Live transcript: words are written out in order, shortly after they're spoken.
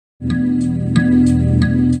What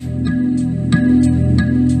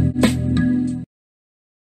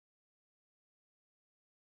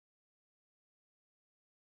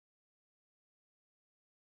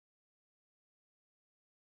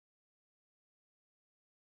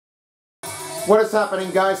is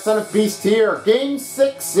happening, guys? Son of Beast here. Game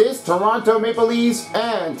 6 is Toronto Maple Leafs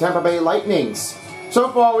and Tampa Bay Lightnings.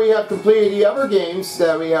 So far we have completed the other games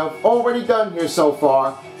that we have already done here so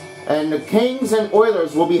far. And the Kings and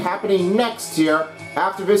Oilers will be happening next here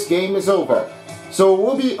after this game is over. So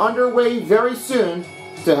we'll be underway very soon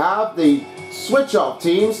to have the switch-off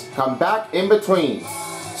teams come back in between.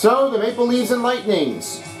 So the Maple Leafs and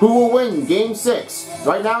Lightnings, who will win Game 6?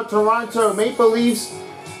 Right now Toronto Maple Leafs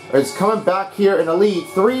is coming back here in the lead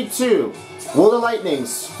 3-2. Will the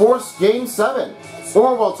Lightnings force Game 7?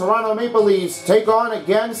 Or will Toronto Maple Leafs take on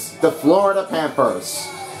against the Florida Panthers?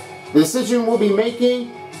 The decision we'll be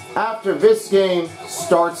making after this game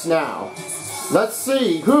starts now. Let's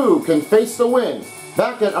see who can face the win.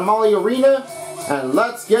 Back at Amalie Arena, and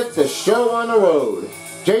let's get the show on the road.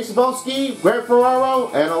 Jay Sabowski, Greg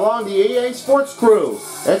Ferraro, and along the EA Sports crew.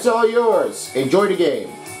 It's all yours. Enjoy the game.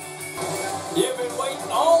 You've been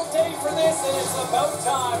waiting all day for this, and it's about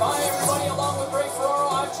time. Hi, everybody. Along with Greg Ferraro,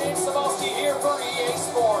 I'm James Sabowski here for EA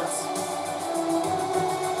Sports.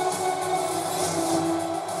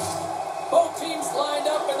 Both teams lined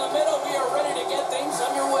up in the middle. We are ready to get things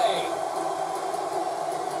underway.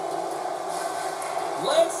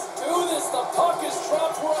 Let's do this. The puck is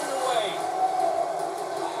dropped. We're underway.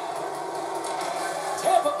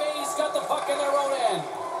 Tampa Bay's got the puck in their own end.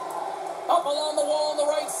 Up along the wall on the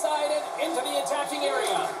right side and into the attacking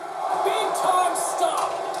area. Big time stop.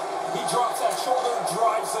 He drops that shoulder and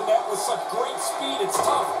drives the net with such great speed. It's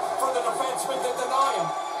tough for the defenseman to deny him,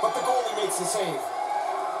 but the goalie makes the save.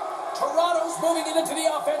 Toronto's moving it into the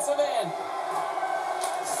offensive end.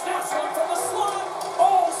 Snaps one from the slot.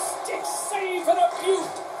 Oh, stick save and a beaut.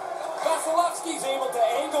 Vasilevsky's able to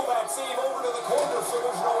angle that save over to the corner so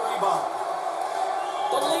there's no rebound.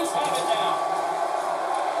 The Leafs have it now.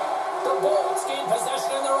 The Bolts gain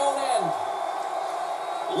possession in their own end.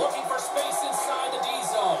 Looking for space inside the D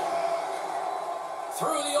zone.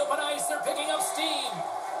 Through the open ice, they're picking up steam.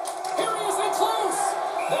 Here he is in close.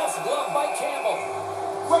 That's gloved by Campbell.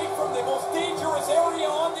 Right from the most dangerous area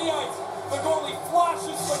on the ice. The goalie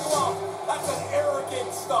flashes the glove. That's an arrogant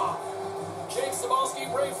stop. Jake Sabowski,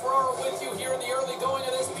 Ray Ferraro with you here in the early going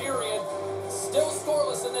of this period. Still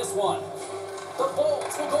scoreless in this one. The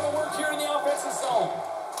Bolts will go to work here in the offensive zone.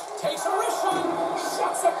 Takes a wrist shot,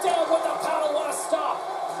 shuts it down with the paddle. What a stop.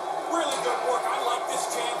 Really good work. I like this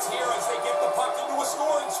chance here as they get the puck into a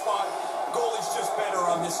scoring spot. Goalie's just better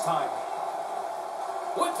on this time.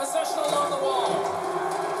 With possession along the wall.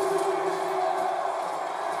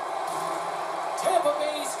 Tampa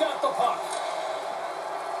Bay's got the puck.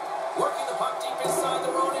 Working the puck deep inside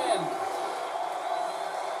their own end.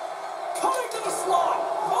 Cutting to the slot.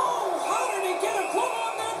 Oh, how did he get a glove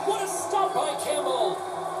on that? What a stop by Campbell.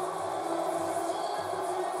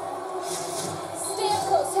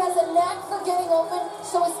 Has a knack for getting open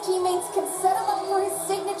so his teammates can set him up for his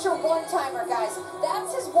signature one-timer, guys.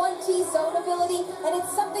 That's his 1T zone ability, and it's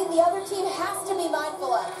something the other team has to be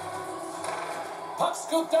mindful of. Puck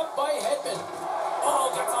scooped up by Hedman. Oh,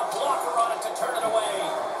 gets a blocker on it to turn it away.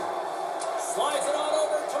 Slides it on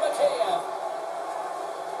over to Mikheyev.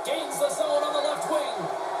 Gains the zone on the left wing.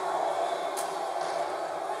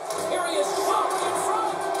 Here he is, shot in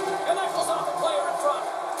front, and that goes off the player in front.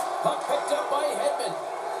 Puck picked up by Hedman.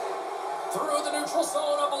 Through the neutral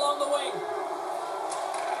zone up along the wing.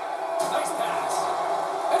 Nice pass.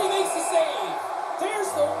 And he makes the save. There's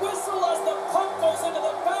the whistle as the puck goes into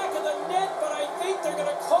the back of the net, but I think they're going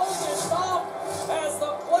to call this off as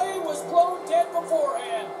the play was blown dead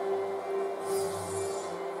beforehand.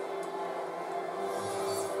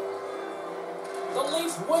 The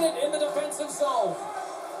Leafs win it in the defensive zone.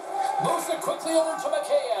 Moves it quickly over to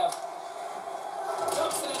Mikheyev.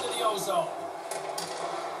 Dumps it into the O-zone.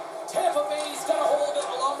 Tampa Bay's got a hold of it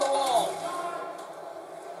along the wall.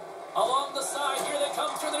 Along the side, here they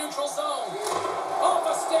come through the neutral zone. Off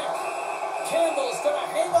a stick. Campbell's going to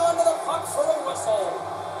hang on to the puck for a whistle.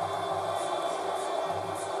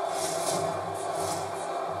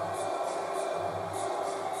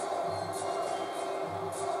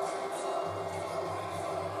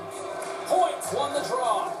 Points won the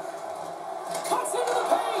draw. Cuts into the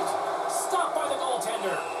paint. Stopped by the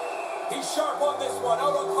goaltender. He's sharp on this one,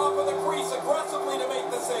 out on top of the crease aggressively to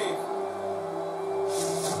make the save.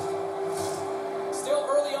 Still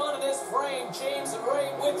early on in this frame, James and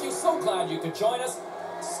Ray with you. So glad you could join us.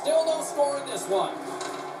 Still no score in this one.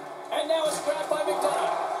 And now it's grabbed by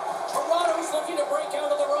McDonough.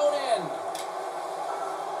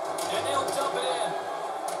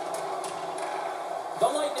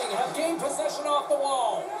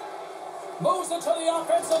 Moves into the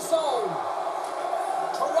offensive zone.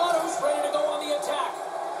 Toronto's ready to go on the attack.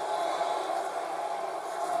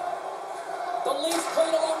 The Leafs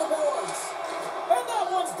played along the boards. And that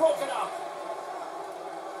one's broken up.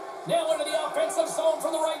 Now into the offensive zone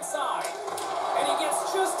from the right side. And he gets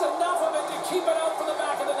just enough of it to keep it out from the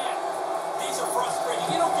back of the net. These are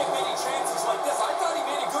frustrating. You don't get many chances like this. I thought he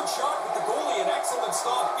made a good shot with the goalie. An excellent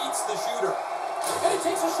stop beats the shooter. And he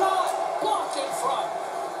takes a shot. Blocked in front.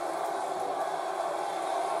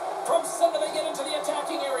 From center they get into the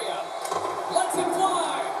attacking area. Lets it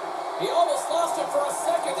fly. He almost lost it for a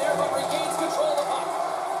second there, but regains control of the puck.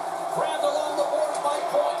 Grabbed along the boards by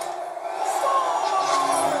Point.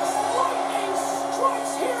 Scores! Lightning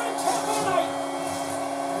strikes here in Tampa tonight.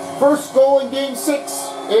 First goal in Game 6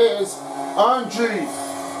 is Andre.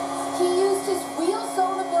 He used his real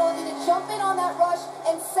zone ability to jump in on that rush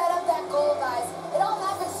and set up that goal, guys. It all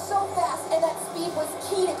happened so fast, and that speed was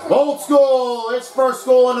key to create. Bolt's goal, his first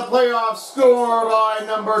goal in the playoffs, scored by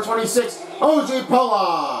number 26, OJ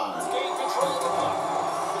Pallon. Gain control of the puck.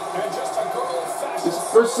 And just a good old-fashioned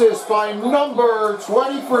His assist by number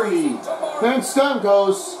 23, Ben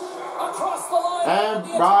Stamkos, across the line. and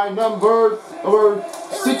by number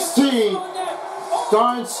 16,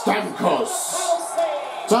 Don Stamkos.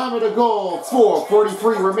 Time of the goal,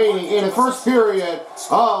 4:43 remaining in the first period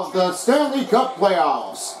of the Stanley Cup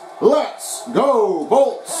playoffs. Let's go,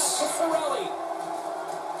 Bolts! Cirelli.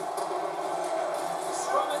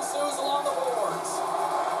 Scrum ensues along the boards.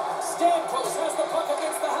 Stamkos has the puck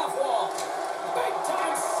against the half wall. Big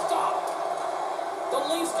time stop. The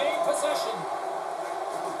Leafs gain possession.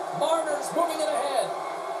 Marner's moving it ahead.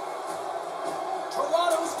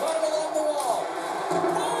 Toronto's got it along the wall.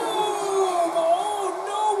 Boom! Oh,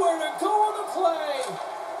 nowhere to go on the play.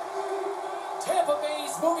 Tampa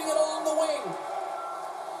Bay's moving it along the wing.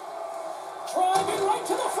 Driving right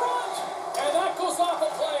to the front. And that goes off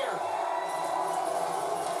a player.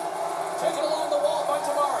 Taken along the wall by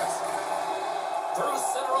Tavares. Through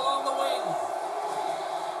center along the wing.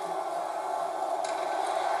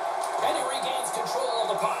 And he regains control of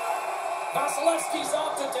the puck. Vasilevsky's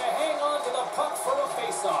opted to hang on to the puck for a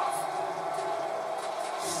face-off.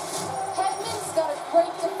 Hedman's got a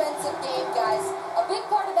great defensive game, guys. A big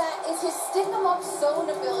part of that is his stick-em-up zone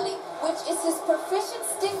ability, which is his proficient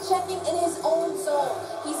stick checking in his own zone.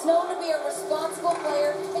 He's known to be a responsible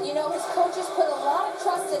player, and you know his coaches put a lot of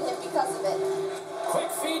trust in him because of it.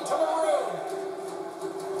 Quick feed to Maroon.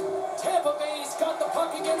 Tampa Bay's got the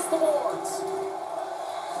puck against the boards.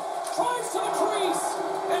 Drives to the crease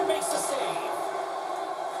and makes the save.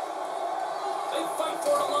 They fight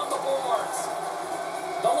for it along the boards.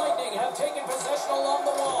 The Lightning have taken possession along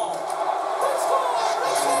the wall. They score!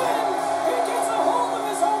 It's in! He gets a hold of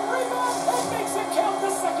his own rebound and makes it count the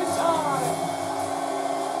second time.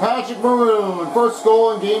 Patrick Maroon, first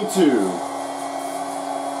goal in Game 2.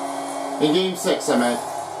 In Game 6, I meant.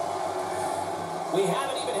 We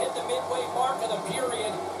haven't even hit the midway mark of the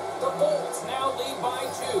period. The Bolts now lead by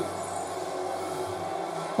 2.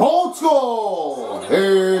 Bolt's goal!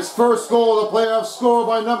 His first goal of the playoffs, scored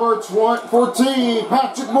by number 14,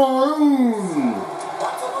 Patrick Maroon.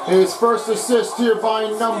 His first assist here by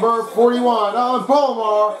number 41, Alan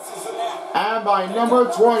Palmer. And by number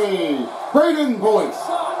 20, Braden Point.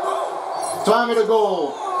 Time of the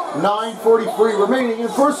goal, 9:43 remaining in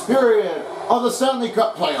first period of the Stanley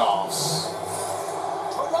Cup playoffs.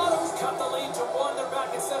 Toronto's cut the lead to 1. They're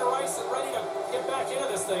back in center ice and ready to get back into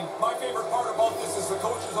this thing. My favorite part about this is the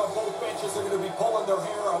coaches on both benches are going to be pulling their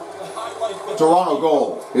hair out. The highlight. Toronto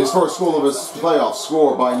goal, his first goal of his playoffs,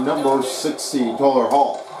 scored by number 16, Taylor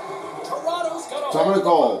Hall. Toronto's got a Time of the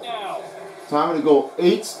goal. now. Time of the goal,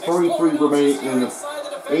 8:43 remaining in the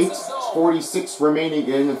 8:46 remaining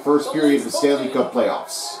in the first period of the Stanley Cup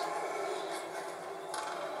playoffs.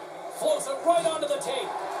 Floats it right onto the tape.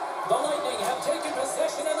 The Lightning have taken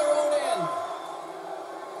possession of their own end.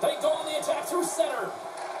 They go on the attack through center.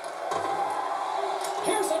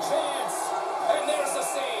 Here's a chance. And there's the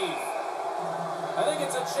save. I think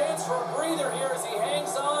it's a chance for a breather here as he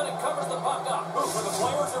hangs on and covers the puck up. Who, for the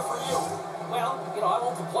players or for you? Well, I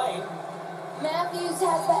won't complain. Matthews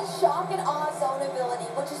has that shock and awe zone ability,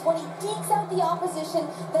 which is when he dekes out the opposition,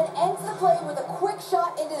 then ends the play with a quick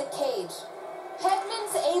shot into the cage.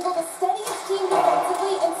 Hedman's able to steady his team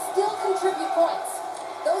defensively and still contribute points.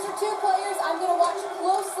 Those are 2 players I'm going to watch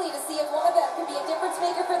closely to see if one of them could be a difference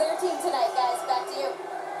maker for their team tonight, guys. Back to you.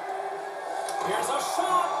 Here's a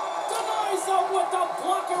shot. Denies him with the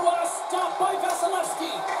blocker. What a stop by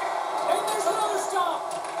Vasilevsky. And there's another stop.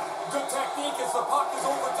 Good technique as the puck is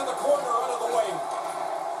over to the corner out of the way.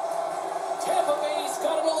 Tampa Bay's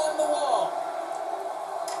got it along the wall.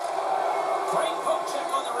 Great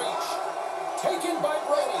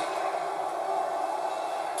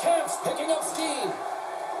Picking up steam.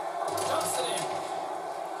 Dumps it in.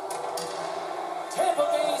 Tampa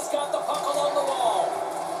Bay's got the puck along the wall.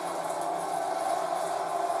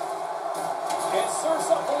 And serves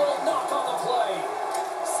up a little knock on the play.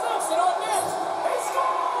 Snaps it on net. He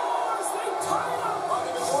scores! They tie it up.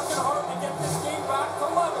 They've been working hard to get this game back to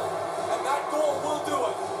level, and that goal will do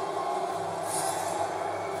it.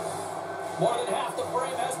 More than half the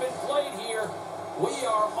frame has been played here. We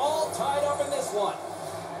are all tied up in this one.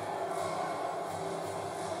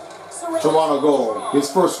 Toronto goal. His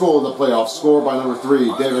first goal in the playoffs, scored by number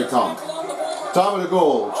 3, David Kampf. Time of the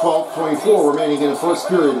goal, 12:24 remaining in the first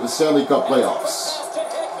period of the Stanley Cup playoffs.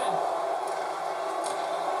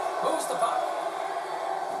 Moves the puck.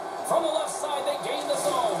 From the left side, they gain the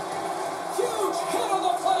zone. Huge hit on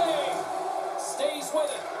the play. Stays with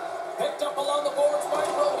it. Picked up along the boards by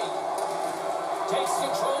Brody. Takes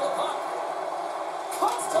control of the puck.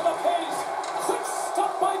 Cuts to the paint. Quick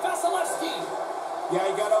stop by Vasilevsky. Yeah,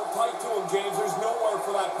 he got out tight to him, James. There's nowhere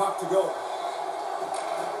for that puck to go.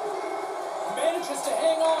 Manages to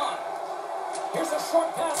hang on. Here's a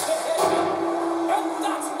short pass to Hedman. And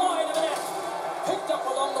that's wide of the net. Picked up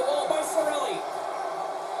along the wall by Cirelli.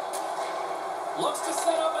 Looks to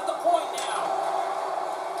set up at the point now.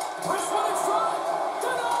 Press one in front.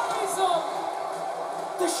 Denies him.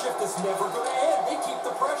 This shift is never going to end. They keep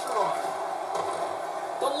the pressure on.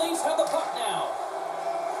 The Leafs have the puck now.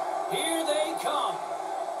 Here they come.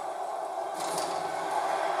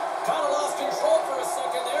 Kind of lost control for a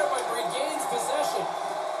second there, but regains possession.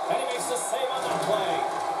 And he makes the save on that play.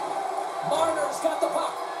 Marner's got the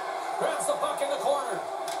puck. Grabs the puck in the corner.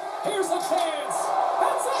 Here's a chance.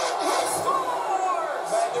 That's it. He scores!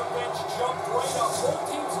 Man, their bench jumped right up. Both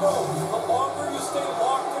teams know the longer you stay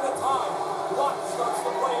locked in a tie, luck starts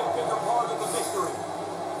to play a bigger part of the victory.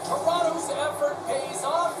 Toronto's effort pays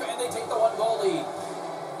off, and they take the 1-goal lead.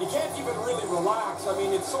 You can't even really relax. I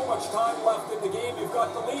mean, it's so much time left in the game. You've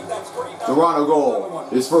got the lead. That's great. Now Toronto goal.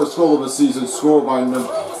 His first goal of the season, scored by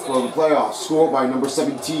for the playoffs, scored by number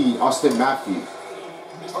 17, Austin Matthews.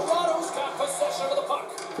 Toronto's got possession of the puck.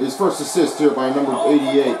 His first assist here by number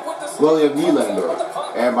 88, William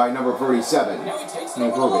Nylander, and by number 37, Now he takes it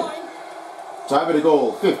Nick over the Hogan. line. Time of the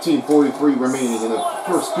goal, 15:43 remaining in the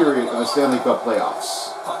first period of the Stanley Cup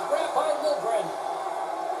playoffs. Puck grab by Wilgren.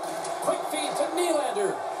 Quick feed to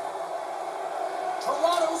Nylander.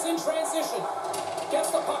 Toronto's in transition.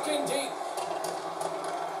 Gets the puck in deep.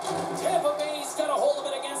 Tampa Bay's got a hold of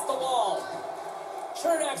it against the wall.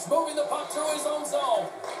 Chernak's moving the puck through his own zone.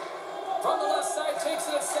 From the left side, takes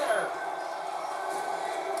it at center.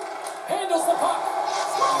 Handles the puck.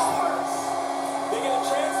 Scores! They get a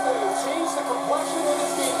chance to change the complexion of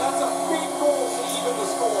this game. That's a big goal to even the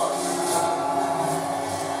score.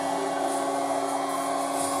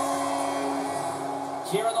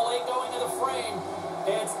 Here in the late going to the frame.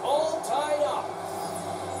 It's all tied up.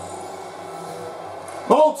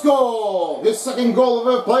 Bolt's goal! His second goal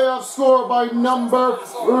of the playoff, score by number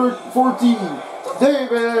 14,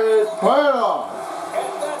 David Perron.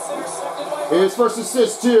 And that's intercepted by His first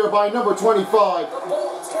assist here by number 25, the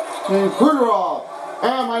Bolts getting it Kudrow,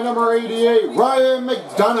 and by number 88, Ryan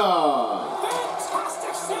McDonough.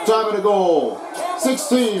 Fantastic save. Time of the goal,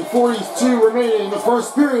 16:42 remaining in the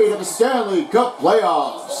first period of the Stanley Cup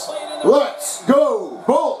playoffs. Let's go,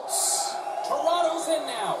 Bolts! Toronto's in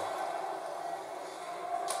now.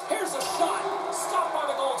 Here's a shot. Stopped by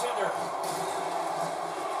the goaltender.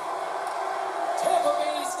 Tampa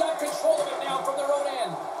Bay's got control of it now from their own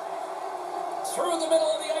end. Through the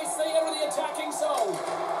middle of the ice, they enter the attacking zone.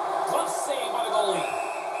 Glove save by the goalie.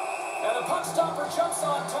 And the puck stopper jumps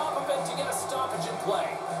on top of it to get a stoppage in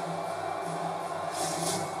play.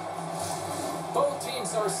 Both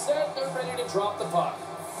teams are set. They're ready to drop the puck.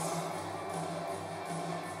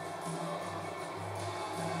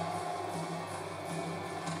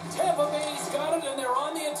 Tampa Bay's got it, and they're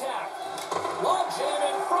on the attack. Log jam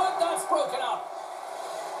in front. That's broken up.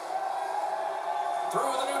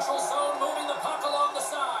 Through the neutral zone, moving the puck along the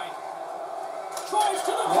side. Drives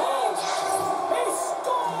to the cage. He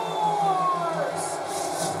scores!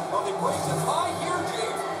 Well, they break the tie here,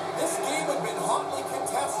 James. This game had been hotly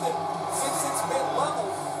contested since it's been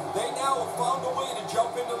level. They now have found a way to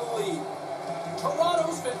jump into the lead.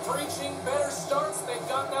 Toronto's been preaching better starts. They've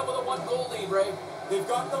got that with a 1-goal lead, Ray. They've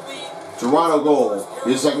got the lead. Toronto goal.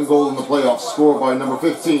 His second goal in the playoffs, scored by number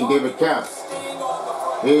 15, David Kampf. Staying on the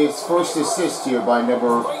front. His first assist here by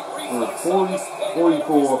number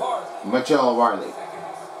 44, Mitchell Riley.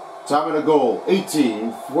 Time of the goal,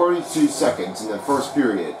 18:42 seconds in the first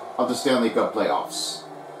period of the Stanley Cup playoffs.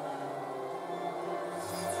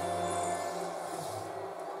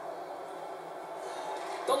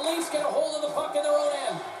 The Leafs get a hold of the puck in their own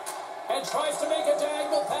end and tries to make a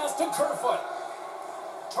diagonal pass to Kerfoot.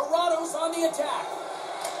 Toronto's on the attack.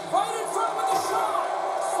 Right in front with the shot.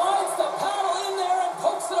 Slides the paddle in there and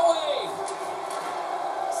pokes it away.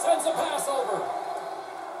 Sends a pass over.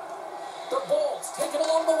 The Bolts take it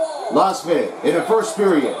along the wall. Last minute in the first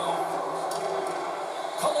period.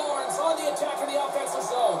 Killorn's on the attack in the offensive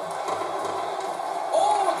zone.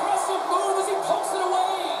 Oh, aggressive move as he pokes it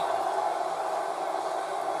away.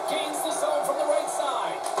 Gains the zone from the right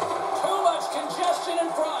side. Too much congestion in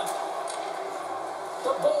front.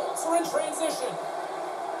 The Bolts are in transition.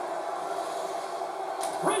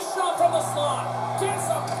 Wrist shot from the slot. Gets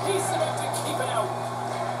a piece of it to keep it out.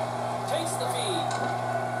 Takes the feed.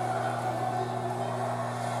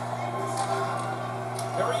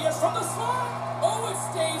 There he is from the slot. Oh, it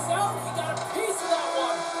stays out. He got a piece of that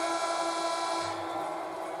one.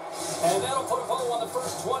 And that'll put a bow on the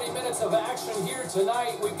first 20 minutes of action here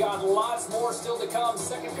tonight. We've got lots more still to come.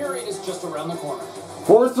 Second period is just around the corner.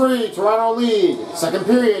 4-3, Toronto lead. Second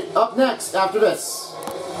period up next after this.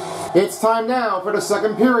 It's time now for the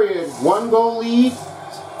second period. 1 goal lead,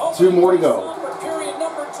 2 more to go. Period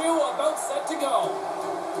number 2 about set to go.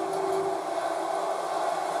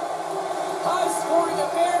 High scoring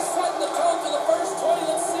affair setting the tone for the first 20.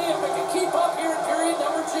 Let's see if we can keep up here in period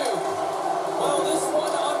number 2. Well, this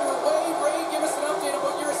one underway. Ray, give us an update on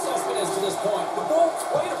what your assessment is to this point. The Bolts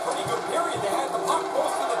played a pretty good period. They had the puck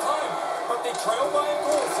most of the time, but they trailed by a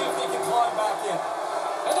goal. See if they can climb back in.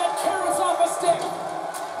 And that carries off a stick.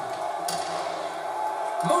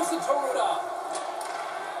 Moves it to Ruda.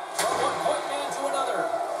 From one point man to another.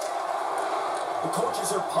 The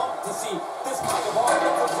coaches are pumped to see this kind of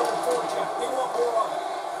offense on the forecheck. They want more of it.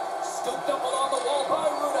 Scooped up along the wall by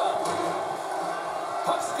Ruda.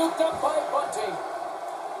 Puck scooped up by Bunting.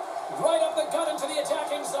 Right up the gut into the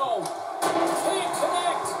attacking zone. Can't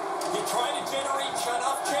connect. You try to generate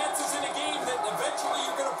enough chances in a game that eventually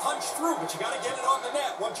you're going to punch through, but you got to get it on the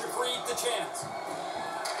net once you create the chance.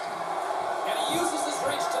 And he uses his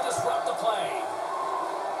reach to disrupt the play.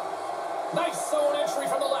 Nice zone entry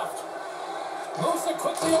from the left. Moves it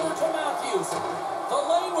quickly over to Matthews. The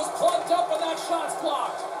lane was plugged up and that shot's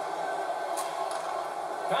blocked.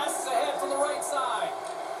 Passes ahead from the right side.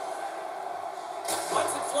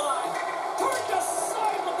 Lets it fly. Turned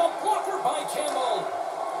aside with the blocker by Campbell.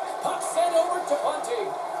 Puck sent over to Bunting.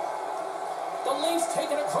 The Leafs take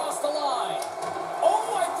it across the line.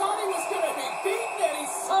 Oh, I thought he was going to be beaten, and he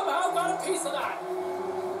somehow got a piece of that.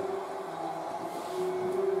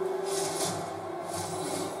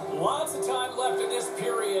 Lots of time left in this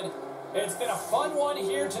period. It's been a fun one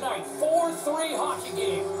here tonight. 4-3 hockey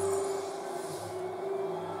game.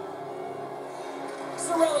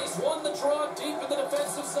 Cirelli's won the draw deep in the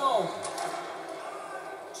defensive zone.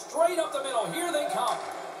 Straight up the middle. Here they come.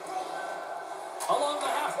 Along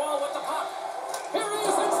the half wall with the puck. Here he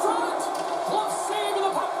is in front. Glove save and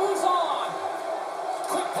the puck moves on.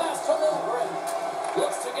 Quick pass to Lundgren.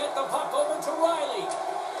 Looks to get the puck over to Riley.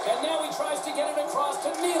 And now he tries to get it across to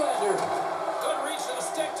Nylander. Good reach to the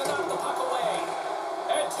stick to knock the puck away.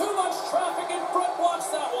 And too much traffic in front blocks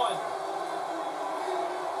that one.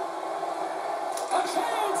 A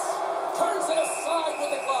chance. Turns it aside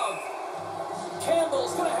with the glove.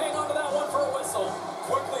 Campbell's going to hang on to that one for a whistle.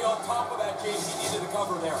 Quickly on top of that, James, he needed to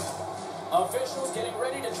cover there. Officials getting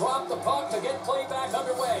ready to drop the puck to get play back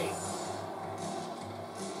underway.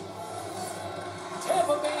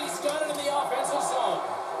 Tampa Bay's got it in the offensive zone.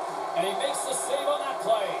 And he makes the save on that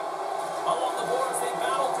play. Along the boards, they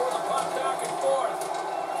battle for the puck back and forth.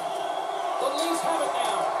 The Leafs have it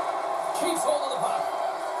now. Keeps hold of the puck.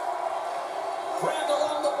 Grabbed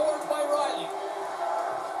along the boards by Riley.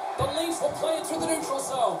 The Leafs will play it through the neutral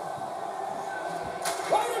zone.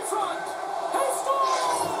 Right in front. He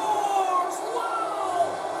scores!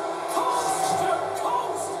 Wow! Coast to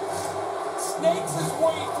coast! Snakes his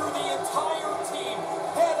way through the entire team.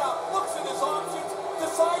 Head up, looks at his options,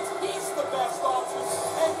 decides he's the best option,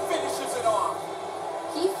 and finishes it off.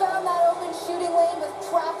 He found that open shooting lane with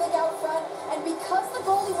traffic out front, and because the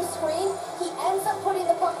goalie was screened, he ends up putting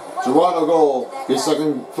the puck right Toronto goal, his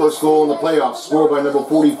first goal in the playoffs, scored by number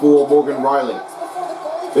 44, Morgan Riley.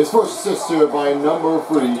 His first assist to it by number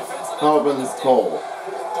 3, Calvin Cole.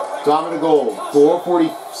 Time of the goal,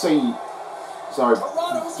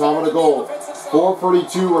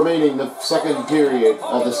 4:42 remaining the second period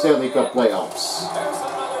of the Stanley Cup playoffs. There's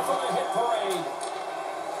another from a hit parade.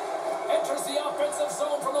 Enters the offensive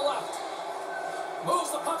zone from the left.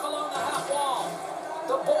 Moves the puck along the half wall.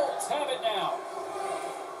 The Bolts have it now.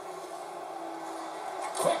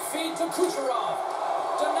 Quick feed to Kucherov.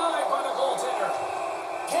 Denied by the goaltender.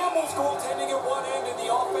 Campbell's goaltending at one end and the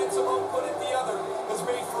offensive output at the other has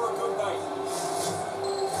made for a good night.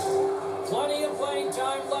 Plenty of playing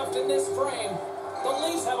time left in this frame. The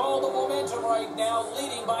Leafs have all the momentum right now,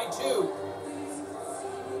 leading by 2.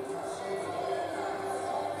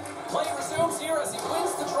 Play resumes here as he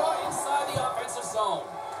wins the draw inside the offensive zone.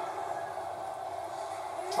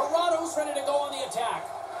 Toronto's ready to go on the attack.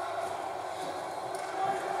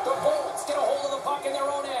 The Bolts get a hold of the puck in their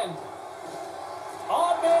own end.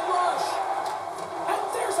 Odd man rush. And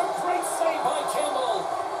there's a great save by Campbell.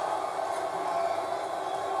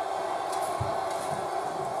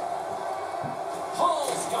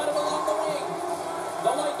 Hall's got it along the wing.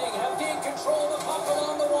 The Lightning have gained control of the puck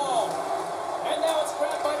along the wall. And now it's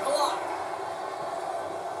grabbed by Palat.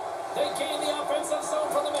 They gain the offensive zone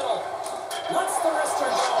from the middle. Let's the wrister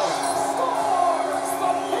go. Scores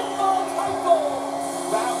the pinball type goal.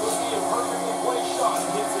 That would be a perfectly placed shot.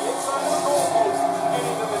 Hits the inside of the goal post and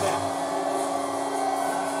into the net.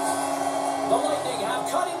 The Lightning have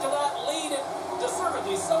cut into that lead, and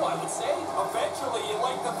deservedly so, I would say. Eventually, you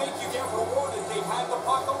like to think you get rewarded. They've had the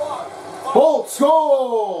puck a lot. Bolts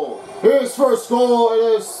goal! His first goal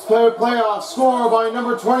in his playoff score by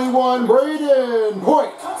number 21, Braden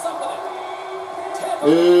Point. Cuts up with it.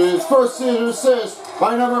 His first assist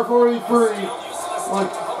by number 43,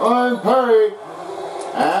 Perry.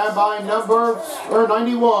 And by number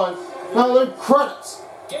 91, Helen Credits.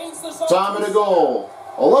 Gains the zone. Time of the goal.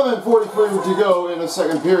 11:43 to go in the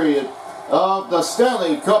second period of the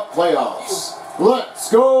Stanley Cup playoffs. Let's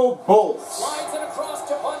go Bolts! Slides it across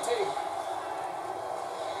to Bunting.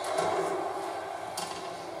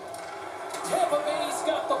 Tampa Bay's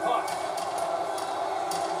got the puck.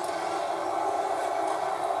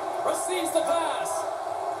 Receives the pass.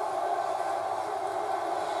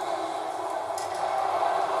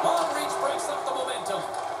 Long reach breaks up the momentum.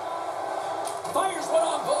 Fires one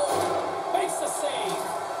on goal. Makes the save.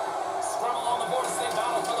 Scrum along the boards as they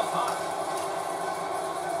battle for the puck.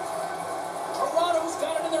 Toronto's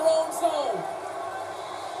got it in their own zone.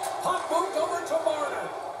 Puck moved over to Marner.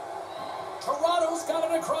 Toronto's got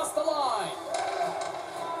it across the line.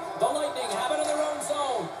 The Lightning have it in their own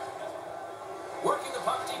zone. Working the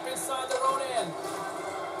puck deep inside their own end.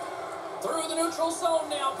 Through the neutral zone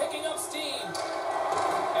now, picking up steam.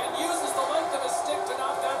 And uses the length of his stick to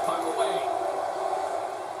knock that puck away.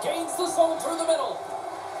 Gains the zone through the middle.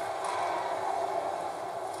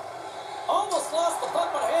 Almost lost the puck,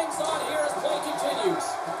 but hangs on here as play continues.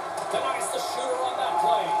 Denies the shooter on that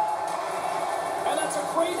play. And that's a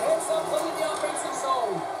great heads-up play in the offensive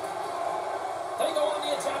zone. They go on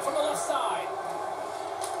the attack from the left side.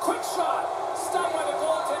 Quick shot. Stopped by the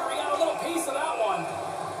goaltender. He got a little piece of that one.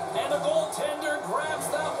 And the goaltender grabs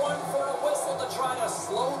that one for a whistle to try to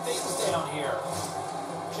slow things down here.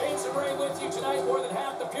 James and Ray with you tonight. More than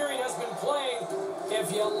half the period has been played.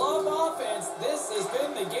 If you love offense, this has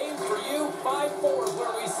been the game for you. 5-4 is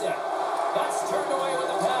where we sit. That's turned away with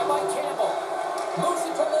the pad by Campbell. Moves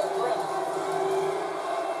it to Lindgren.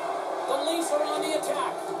 The Leafs are on the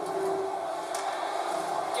attack.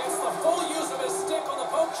 Gets the full use of his stick on the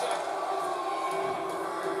poke check.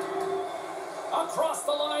 Across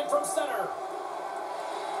the line from center.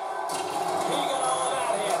 He got all of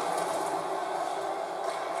that hit.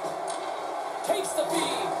 Takes the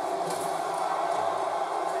feed.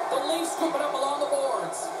 The Leafs scoop it up along the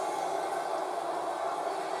boards.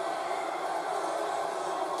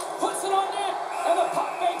 Puts it on net, and the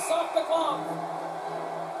puck banks off the glove.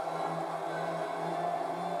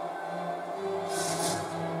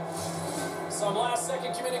 Some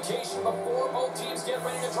last-second communication before both teams get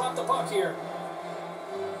ready to drop the puck here.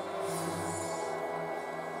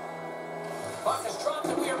 Puck is dropped,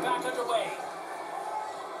 and we are back underway.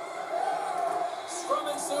 Scrum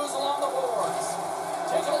ensues along the boards.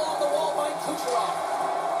 Taken along the wall by Kucherov.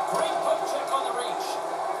 Great poke check on the reach.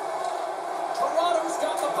 Toronto's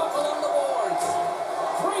got the puck along the boards.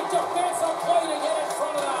 Great defensive play to get in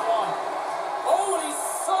front of that one. Oh, and he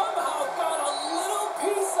somehow got a little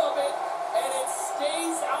piece of it, and it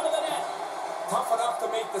stays out of the net. Tough enough to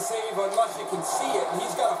make the save unless you can see it.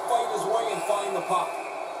 He's got to fight his way and find the puck.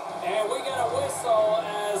 And we get a whistle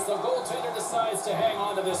as the goaltender decides to hang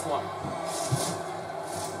on to this one.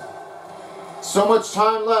 So much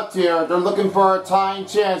time left here. They're looking for a tying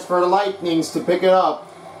chance for the Lightnings to pick it up.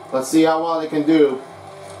 Let's see how well they can do.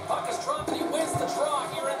 Puck is dropped and he wins the draw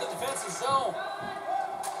here in the defensive zone.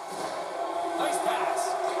 Nice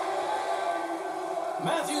pass.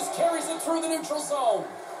 Matthews carries it through the neutral zone.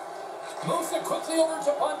 Moves it quickly over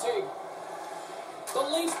to Bunting. The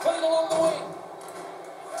Leafs play it along the wing.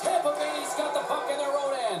 Tampa Bay's got the puck in their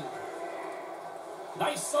own end.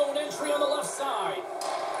 Nice zone entry on the left side.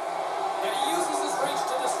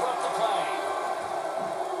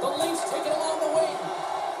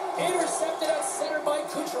 Intercepted at center by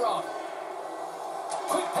Kucherov.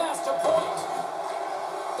 Quick pass to Point.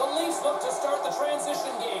 The Leafs look to start the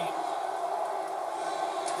transition game.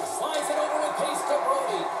 Slides it over with pace to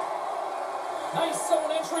Brody. Nice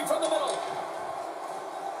zone entry from the middle.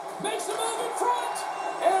 Makes a move in front.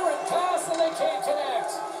 Errant pass and they can't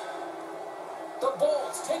connect. The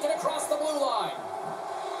Bolts take it across the blue line.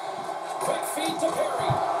 Quick feed to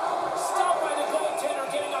Perry. Stopped by the goaltender,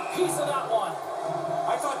 getting a piece of that one.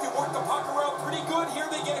 I thought they worked the puck around pretty good. Here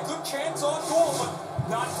they get a good chance on goal, but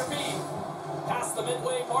not to be. Past the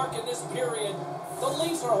midway mark in this period, the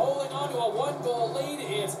Leafs are holding on to a one-goal lead.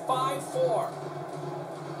 It's 5-4.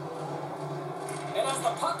 And as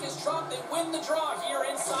the puck is dropped, they win the draw here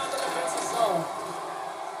inside the defensive zone.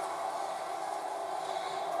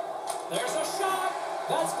 There's a shot.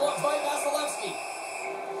 That's blocked by Vasilevsky.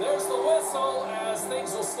 There's the whistle as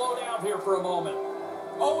things will slow down here for a moment.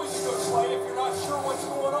 Always a good play. If you're not sure what's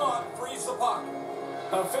going on, freeze the puck.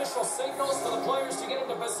 Official signals for the players to get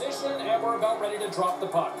into position, and we're about ready to drop the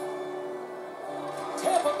puck.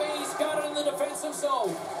 Tampa Bay's got it in the defensive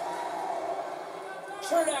zone.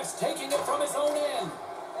 Chernak's taking it from his own end.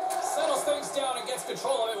 Settles things down and gets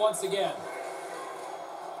control of it once again.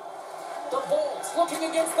 The Bolts looking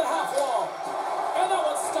against the half wall. And that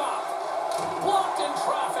one's stopped. Blocked in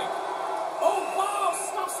traffic. Oh, wow,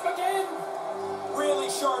 stops him again. Really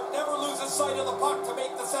sharp. Never loses sight of the puck to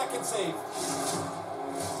make the second save.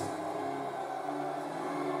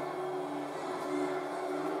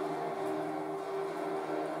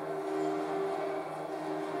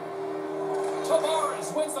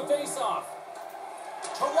 Tavares wins the faceoff.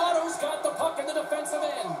 Toronto's got the puck in the defensive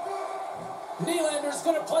end. Nylander's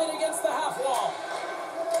going to play it against the half wall.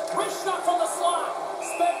 Wrist shot from the slot.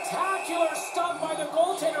 Spectacular stop by the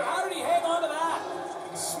goaltender. How did he hang on to that?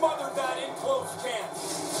 Smothered that in close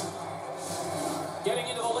chance. Getting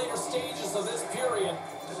into the later stages of this period,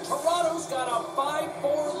 Toronto's got a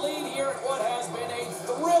 5-4 lead here at what has been a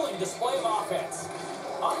thrilling display of offense.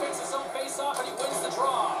 Offense his own face-off and he wins the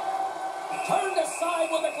draw. Turned aside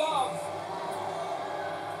with a glove.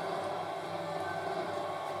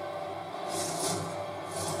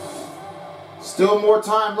 Still more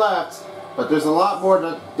time left, but there's a lot more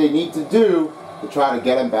that they need to do to try to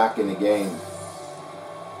get him back in the game.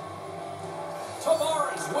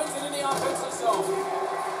 Tavares wins it in the offensive zone.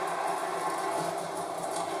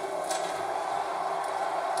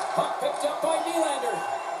 Puck picked up by Nylander.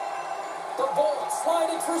 The Bolts slide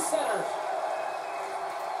it through center.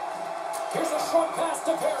 Here's a short pass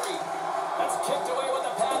to Perry. That's kicked away with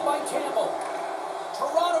a pad by Campbell.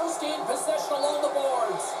 Toronto's gained possession along the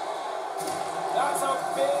boards. That's a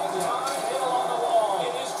big time hit along the wall.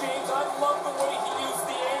 It is, James. I love the way he used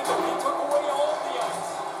the angle. He took away all the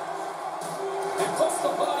ice. And puts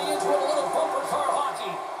the body into a little bumper car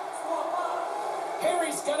hockey.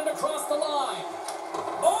 Harry's got it across the line.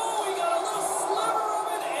 Oh, he got a little sliver of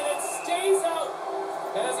it, and it stays out.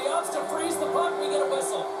 And as he opts to freeze the puck, we get a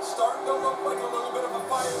whistle. Starting to look like a little bit of a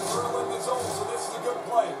fire drill in the zone, so this is a good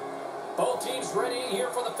play. Both teams ready here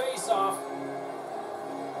for the face-off.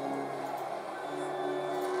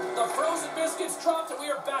 The frozen biscuits dropped, and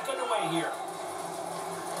we are back underway here.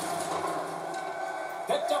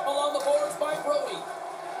 Picked up along the boards by Brody.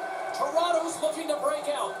 Toronto's looking to break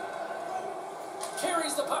out.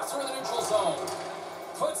 Carries the puck through the neutral zone.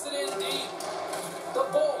 Puts it in deep. The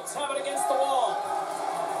Bolts have it against the wall.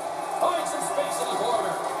 Finds some space in the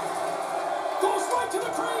corner. Goes right to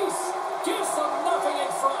the crease. Gives them nothing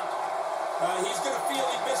in front. He's going to feel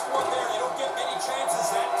he missed one there. You don't get many chances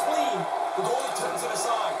that clean. The goalie turns it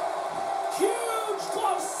aside. Huge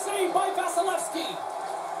glove save by Vasilevsky.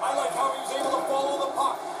 I like how he was able to follow the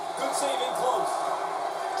puck. Good save in close.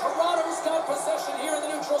 Toronto's got possession here in the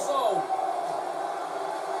neutral zone.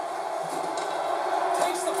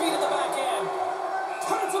 Takes the feed in the back end.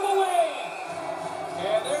 Turns him away.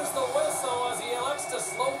 And there's the whistle as he elects to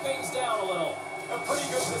slow things down a little. A pretty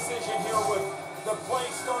good decision here with the play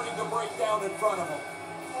starting to break down in front of him.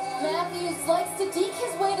 Matthews likes to deke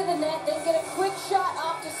his way to the net, then get a quick shot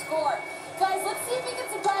off to score. Guys, let's see if he can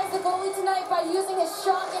surprise the goalie tonight by using his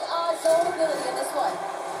shock and awe zone ability in this one.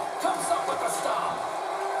 Comes up with a stop.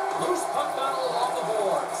 Loose puck battle along the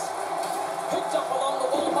boards. Picked up along the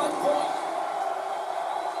wall by Point.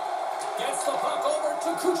 Gets the puck over to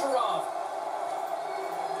Kucherov.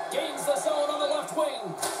 Gains the zone on the left wing.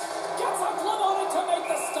 Gets a glove on it to make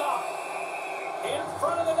the stop. In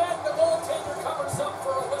front of the net, the goaltender covers up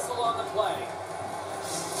for a whistle on the play.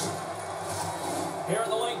 Here in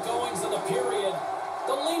the late goings of the period,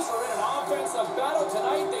 the Leafs are in an offensive battle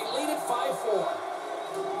tonight. They lead it 5-4.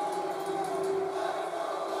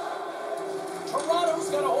 Toronto's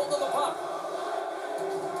got to hold the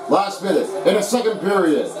last minute in the second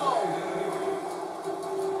period.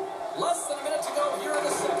 Less than a minute to go here in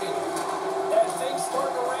the second. And things start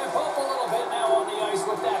to ramp up a little bit now on the ice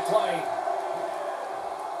with that play.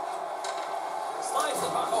 Slides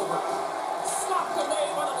the puck over. Knocked away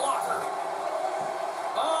by the blocker.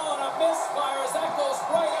 Oh, and a misfire as that goes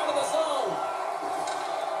right out of the zone.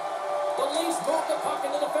 The Leafs move the puck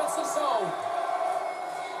in the defensive zone.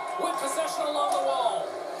 With possession along the wall.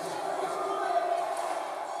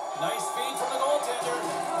 Nice feed from the goaltender.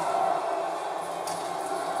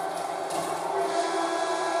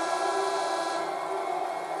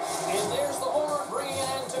 And there's the horn bringing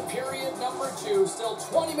an end to period number 2. Still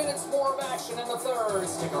 20 minutes more of action in the third.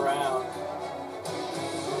 Stick around.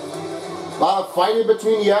 A lot of fighting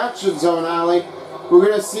between the action zone, Allie. We're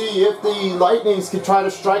going to see if the Lightnings can try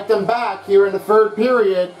to strike them back here in the third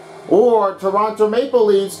period, or Toronto Maple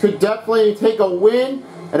Leafs could definitely take a win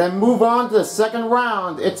and then move on to the second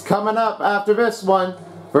round. It's coming up after this one.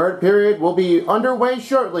 Third period will be underway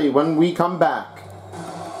shortly when we come back.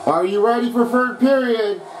 Are you ready for third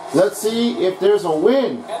period? Let's see if there's a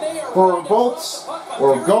win for Bolts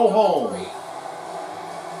or go home.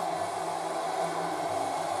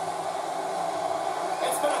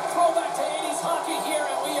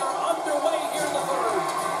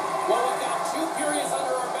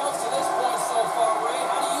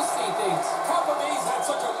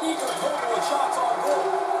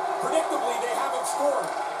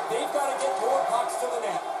 They've got to get more pucks to the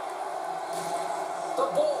net. The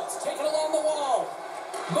Bolts take it along the wall.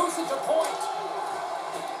 Moves it to point.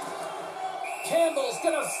 Campbell's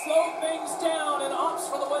going to slow things down and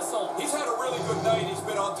opts for the whistle. He's had a really good night. He's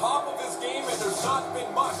been on top of his game, and there's not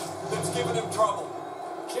been much that's given him trouble.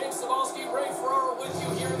 James Cybulski, Ray Ferraro with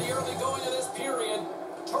you here in the early going of this period.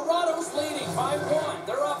 Toronto's leading 5-1.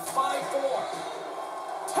 They're up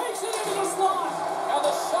 5-4. Takes it into the slot. And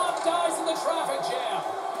the shot dies in the traffic jam.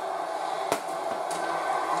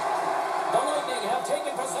 The Lightning have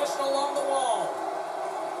taken possession along the wall.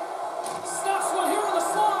 Snaps one here in the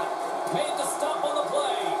slot. Made the stop on the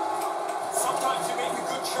play. Sometimes you make a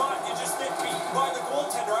good shot, you just get beaten by the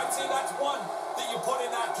goaltender. I'd say that's one that you put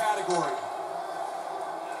in that category.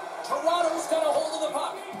 Toronto's got a hold of the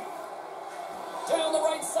puck. Down the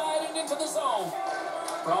right side and into the zone.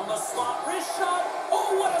 From the slot, wrist shot.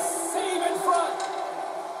 Oh, what a save in front.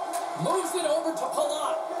 Moves it over to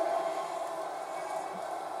Palat.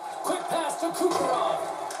 Quick pass to Kucherov.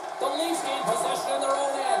 The Leafs gain possession in their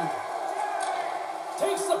own end.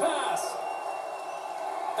 Takes the pass.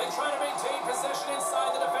 They try to maintain possession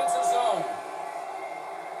inside the defensive zone.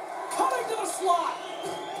 Coming to the slot.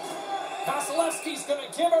 Vasilevsky's going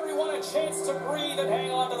to give everyone a chance to breathe and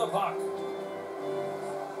hang on to the puck.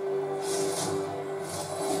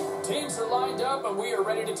 Teams are lined up and we are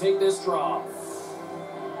ready to take this draw.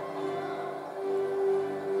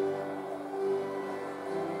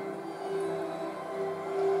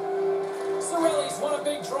 Cirelli's won a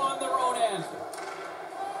big draw on their own end.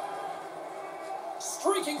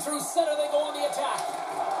 Streaking through center, they go on the attack.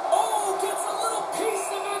 Oh, gets a little piece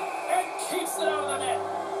of it and keeps it out of the net.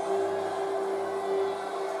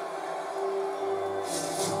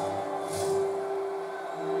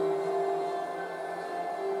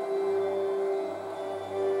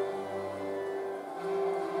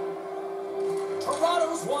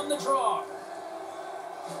 Toronto's won the draw.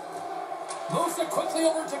 Moves it quickly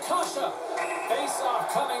over to Kasha.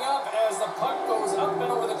 Face-off coming up as the puck goes up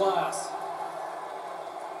and over the glass.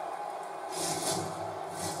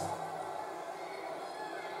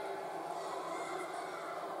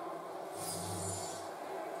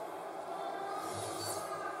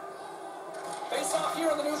 Face-off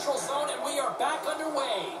here in the neutral zone, and we are back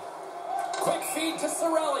underway. Quick feed to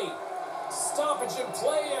Cirelli. Stoppage in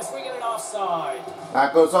play as we get an offside.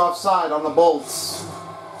 That goes offside on the Bolts.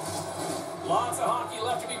 Lots of hockey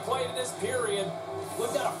left to be played in this period.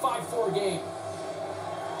 We've got a 5-4 game.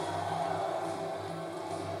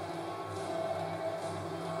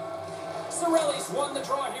 Cirelli's won the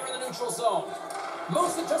draw here in the neutral zone.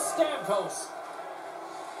 Moves it to Stamkos.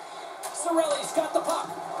 Cirelli's got the puck.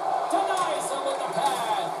 Denies him with the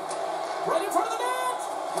pad. Right in front of the net.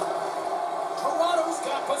 Toronto's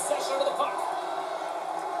got possession of the puck.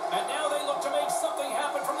 And now they look to make something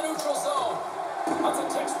happen from the neutral zone. That's a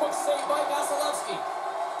textbook save by Vasilevsky.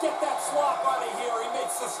 Get that slot out of here. He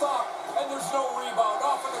makes the stop, and there's no rebound.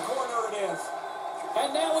 Off in the corner it is. And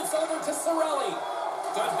now it's over to Cirelli.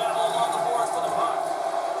 Good battle along the boards for the puck.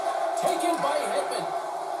 Taken by Hedman.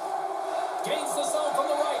 Gains the zone from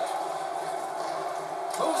the right.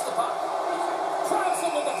 Moves the puck. Grabs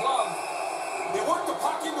him with the glove. They work the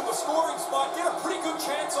puck into the scoring spot, get a pretty good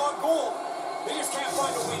chance on goal. They just can't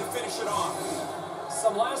find a way to finish it off.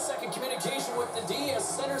 Some last-second communication with the D as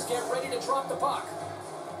centers get ready to drop the puck.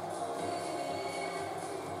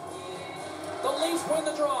 The Leafs win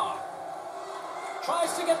the draw.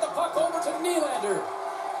 Tries to get the puck over to Nylander.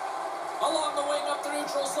 Along the wing up the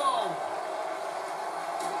neutral zone.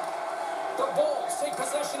 The Bolts take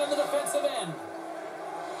possession in the defensive end.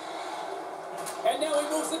 And now he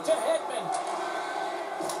moves it to Hedman.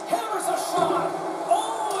 Hammers a shot.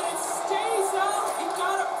 Oh, and it stays out. He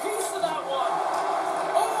got a piece of that one.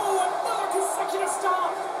 Oh, another consecutive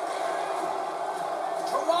stop.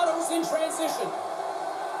 Toronto's in transition.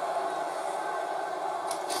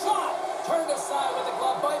 Shot. Turned aside with the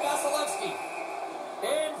glove by Vasilevsky.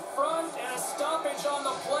 In front, and a stoppage on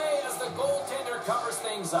the play as the goaltender covers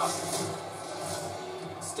things up.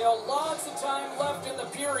 Still lots of time left in the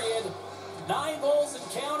period. 9 goals and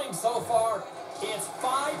counting so far. It's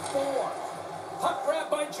 5-4. Puck grab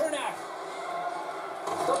by Chernak.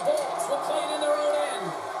 The Bolts will play it in their own end.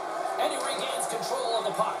 And he regains control of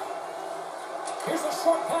the puck. Here's a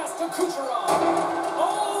short pass to Kucherov.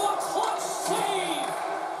 Oh, a clutch save!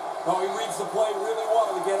 No, he reads the play really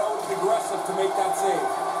well to get out and aggressive to make that save.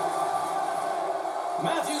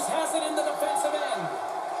 Matthews has it in the defensive end.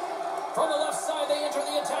 From the left side, they enter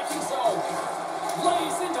the attacking zone.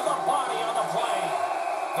 Lays into the body on the play.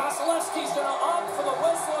 Vasilevsky's going to opt for the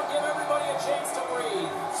whistle and give everybody a chance to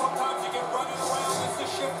breathe. Sometimes you get running around as the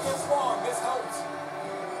shift gets long. This helps.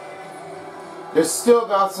 There's still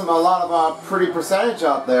got a lot of pretty percentage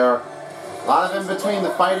out there. A lot of in between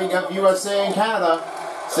the fighting of USA and Canada.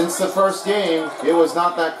 Since the first game, it was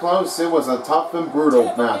not that close. It was a tough and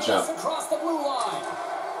brutal matchup. Across the blue line.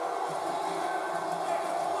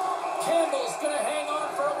 Campbell's going to hang on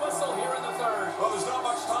for a whistle here in the third. Well, there's not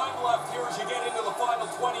much time left here as you get into the final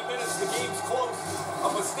 20 minutes. The game's close. A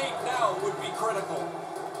mistake now would be critical.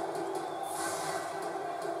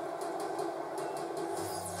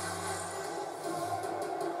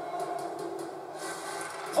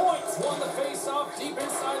 Points won the face-off deep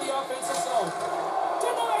inside the offensive zone.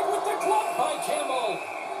 Denied with the glove by Campbell.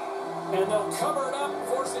 And they'll cover it up,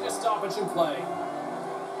 forcing a stoppage in play.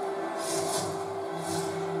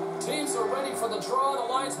 Teams are ready for the draw.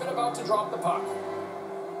 The linesman about to drop the puck.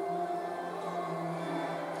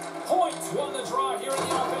 Points won the draw here in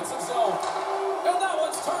the offensive zone. And that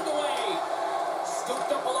one's turned away.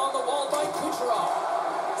 Scooped up along the wall by Kucherov.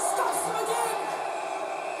 Stops him again.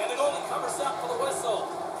 And the goalie covers up for the whistle.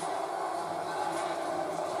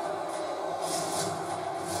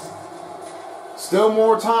 Still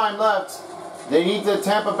more time left. They need the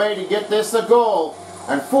Tampa Bay to get this a goal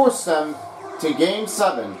and force them to Game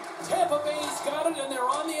 7. Tampa Bay's got it and they're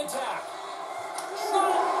on the attack.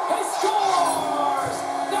 Shot, he scores!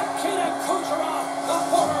 Nikita Kucherov, the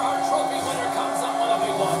former Hart Trophy winner, comes up with a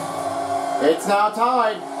big one. It's now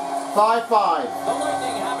tied, 5-5. The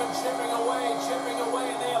Lightning have been chipping away,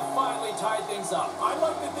 and they have finally tied things up. I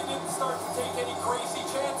like that they didn't start to take any crazy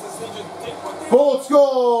chances. They just did what they Bolts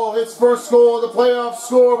goal, his first goal of the playoff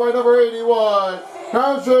score by number 81,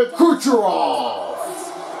 Nikita Kucherov.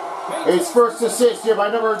 His first assist here by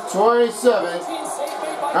number 27,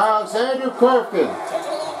 Alexander Karkin.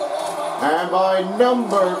 And by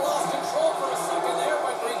number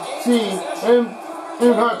 10,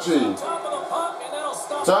 Imhachi.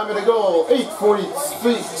 Time of the goal,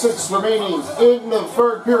 8:46 remaining in the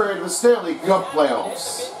third period of the Stanley Cup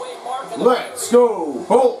playoffs. Let's go,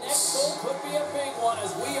 Bolts! Next goal could be a big one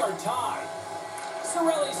as we are tied.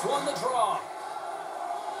 Cirelli's won the draw.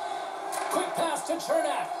 Quick pass to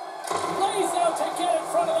Chernak. Lays out to get in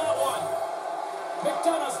front of that one.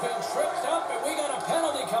 McDonough's been tripped up, and we got a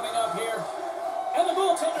penalty coming up here. And the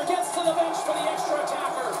goaltender gets to the bench for the extra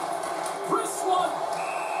attacker. Chris one.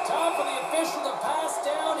 Time for the official to pass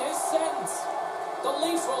down his sentence. The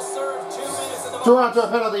Leafs will serve 2 minutes in the Toronto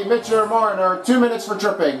penalty, Mitchell Marner, 2 minutes for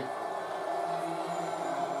tripping.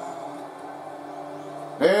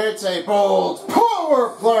 It's a bold power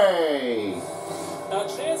play. A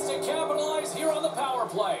chance to capitalize here on the power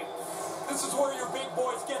play. This is where your big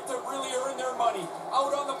boys get to really earn their money.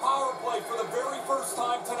 Out on the power play for the very first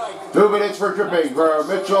time tonight. 2 minutes for tripping for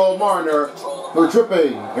Mitchell Marner for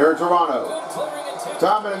tripping here in Toronto.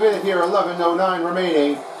 Time in a minute here, 11:09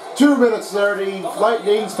 remaining. 2 minutes 30,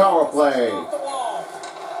 Lightning's power play.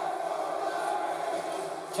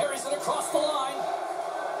 Carries it across the line.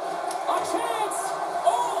 A chance!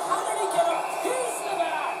 Oh, how did he get a piece of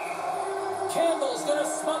that? Campbell's going to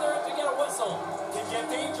smother it to get a whistle. Can get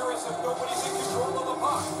dangerous if nobody's in control of the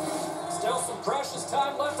puck. Still some precious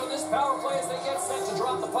time left on this power play as they get set to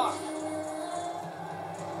drop the puck.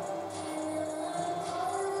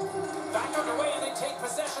 Back underway and they take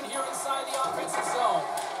possession here here inside the offensive zone.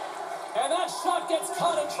 And that shot gets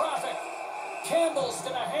caught in traffic. Campbell's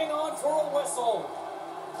going to hang on for a whistle.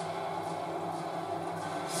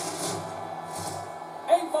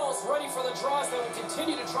 Engvall's ready for the draws that will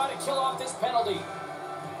continue to try to kill off this penalty.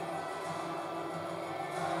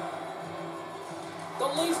 The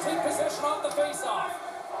Leafs take possession off the faceoff.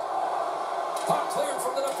 Puck cleared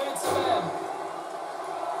from the defensive end.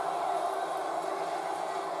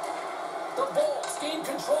 The Bolts gain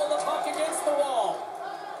control of the puck against the wall.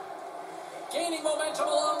 Gaining momentum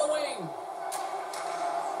along the wing.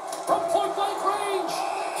 From point-blank range,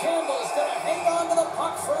 Campbell's going to hang on to the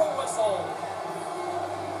puck for a whistle.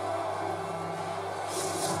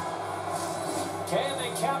 Can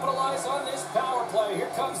they capitalize on this power play? Here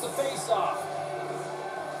comes the face-off.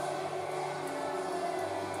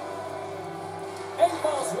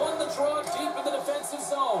 Engvall's won the draw deep in the defensive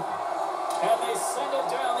zone. And they send it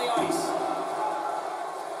down the ice.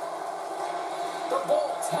 The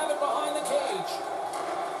Bolts have it behind the cage.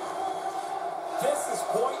 This is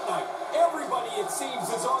point night. Everybody, it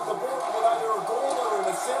seems, is on the board with either a goal or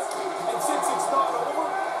an assist. And since it's not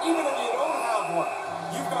over, even if you don't have one,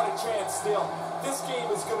 you've got a chance still. This game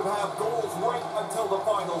is going to have goals right until the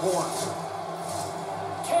final horn.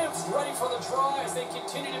 Camp's ready for the draw as they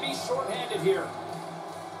continue to be shorthanded here.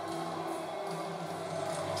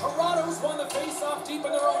 Toronto's won the face-off deep in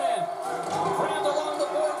their own end. Grabbed along the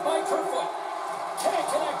board by Kerfoot. Can't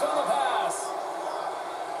connect on the pass.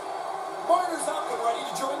 Marner's up and ready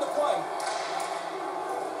to join the play.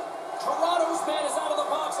 Toronto's man is out of the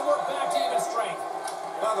box and we're back to even strength.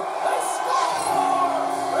 Now They score!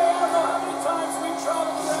 Ray, I don't know how many times we've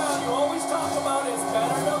traveled around. You always talk about it's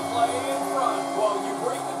better to play in front. well, you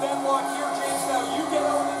break the deadlock here, James. Now you get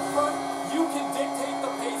out in front. You can dictate the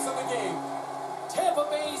pace of the game. Tampa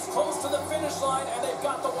Bay's close to the finish line, and they've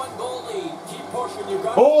got the one-goal lead. Keep pushing. You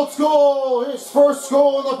got Bolts goal! His first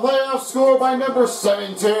goal in the playoffs, scored by number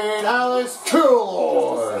 17, Alex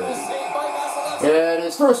Coulthard. Saved by Vasilevsky. And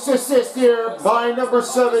his first assist here by number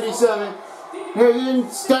 77, Hagen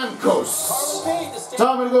Stamkos.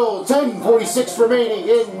 Time of the goal, 10:46 remaining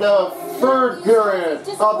in the third period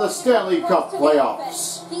of the Stanley Cup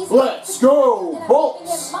playoffs. Let's go,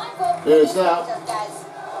 Bolts! It is now.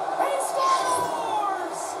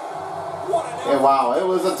 And wow, it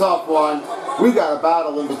was a tough one. We got a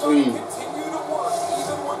battle in between. Continue to work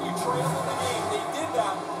even when you trail in the game. They did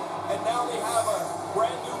that, and now they have a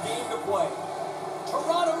brand new game to play.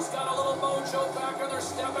 Toronto's got a little mojo back on their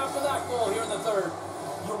step after that goal here in the third.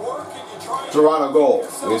 You work and you try. Toronto goal.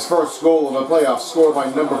 His first goal in the playoffs, scored by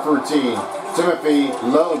number 13, Timothy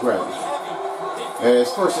Liljegren. And his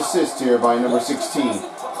first assist here by number 16,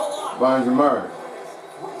 Brian Murray.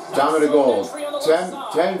 Time of the goal,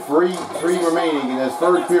 10-3 remaining in this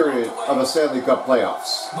third period of the Stanley Cup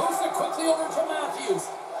playoffs. Moves it quickly over to Matthews.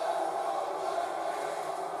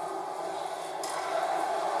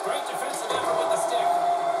 Great defensive effort with the stick.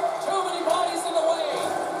 Too many bodies in the way.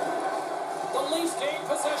 The Leafs gain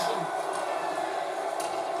possession.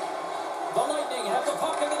 The Lightning have the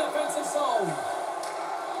puck in the defensive zone.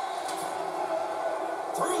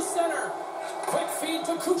 Through center. Quick feed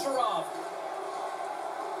to Kucherov.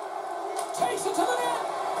 Takes it to the net.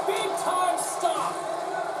 Big time stop.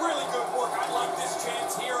 Really good work. I like this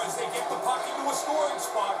chance here as they get the puck into a scoring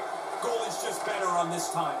spot. Goalie's just better on this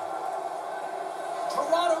time.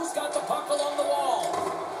 Toronto's got the puck along the wall.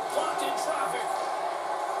 Blocked in traffic.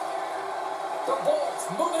 The Bolts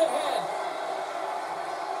moving ahead.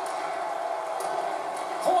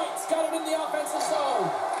 Point's got it in the offensive zone.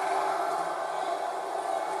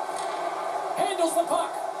 Handles the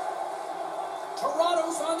puck.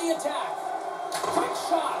 Toronto's on the attack. Quick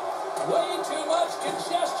shot. Way too much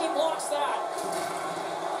congestion blocks that.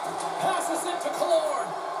 Passes it to Killorn.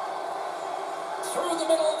 Through the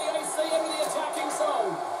middle of the ice, they enter the attacking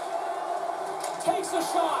zone. Takes a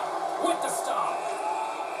shot with the stop.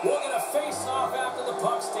 We're going to face off after the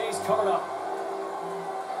puck stays covered up.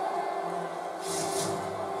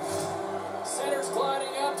 Center's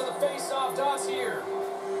gliding out to the face-off dots here.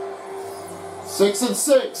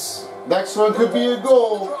 6-6. Next one could be a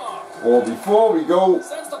goal. Or before we go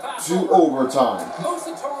to overtime. Moves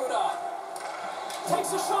it to Ruda.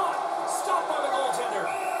 Takes a shot. Stopped by the goaltender.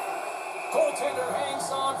 Goaltender hangs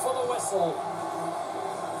on for the whistle.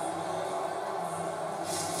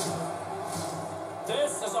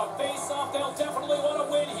 This is a face-off they'll definitely want to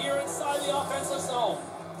win here inside the offensive zone.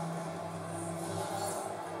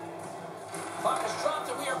 Puck is dropped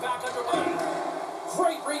and we are back underway.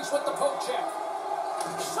 Great reach with the poke check.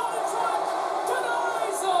 Shot in front.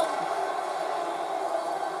 Denies him.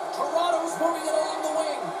 Toronto's moving it along the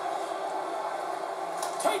wing.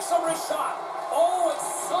 Takes a wrist shot. Oh, and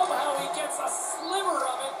somehow he gets a sliver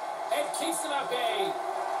of it and keeps him at bay.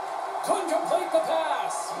 Couldn't complete the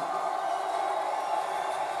pass.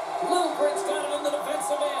 Littlebrand's got it in the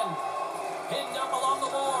defensive end. Pinned up along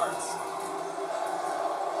the boards.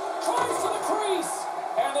 Drives to the crease.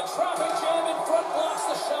 And the traffic jam in front blocks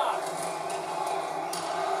the shot.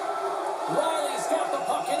 Riley's got the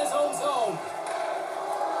puck in his own zone.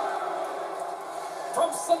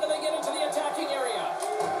 From center they get into the attacking area.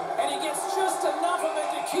 And he gets just enough of it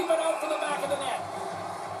to keep it out for the back of the net.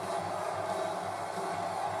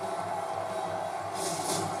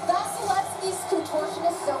 Vasilevsky's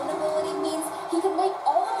contortionist zone ability means he can make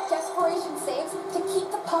all of the desperation saves to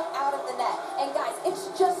keep the puck out of the net. And guys, it's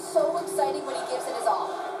just so exciting when he gives it his all.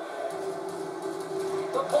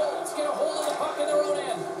 The Bolts get a hold of the puck in their own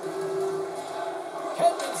end.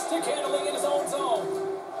 Hedman stick handling in his own zone.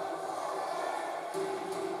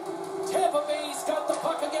 Tampa Bay's got the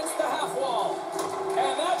puck against the half wall.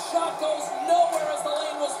 And that shot goes nowhere as the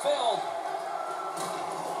lane was filled.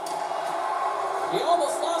 He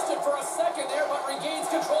almost lost it for a second there, but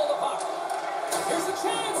regains control of the puck. Here's a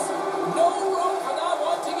chance. No room for that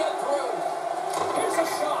one to get through. Here's a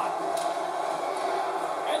shot.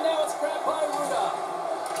 And now it's grabbed by Ruda.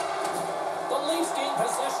 The Leafs gain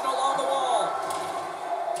possession along the wall.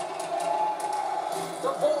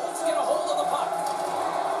 The Bolts get a hold of the puck.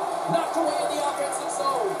 Knocked away in the offensive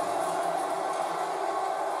zone.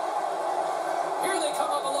 Here they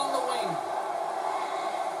come up along the wing.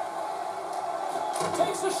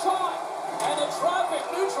 Takes a shot, and the traffic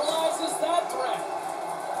neutralizes that threat.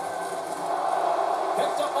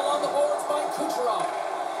 Picked up along the boards by Kucherov.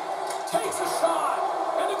 Takes a shot,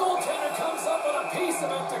 and the goaltender comes up with a piece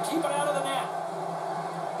of it to keep it out of the net.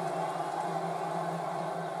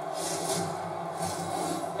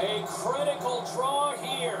 A critical draw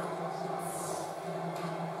here.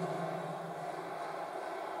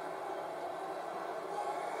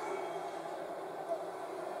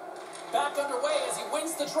 Back underway as he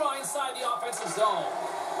wins the draw inside the offensive zone.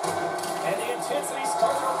 And the intensity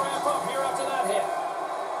starting to ramp up here after that hit.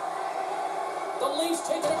 The Leafs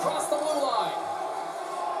take it across the blue line.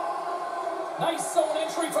 Nice zone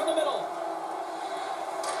entry from the middle.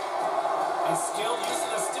 And skilled use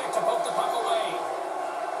of the stick to poke the puck away.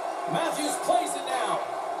 Matthews plays it down.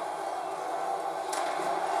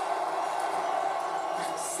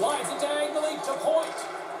 Slides it diagonally to point.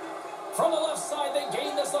 From the left side, they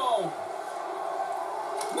gain the zone.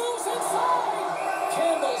 Moves inside.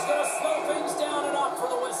 Campbell's going to slow things down and up for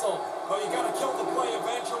the whistle. Oh, you got to kill the play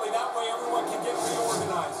eventually. That way everyone can get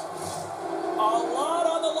reorganized. A lot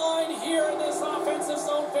on the line here in this offensive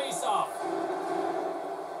zone faceoff.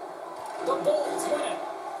 The Bolts win it.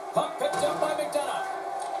 Puck picked up by McDonough.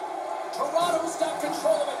 Toronto's got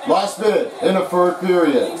control of it now. Last minute in the third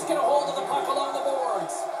period. Leafs get a hold of the puck along the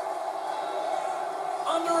boards.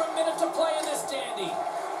 Under a minute to play in this dandy.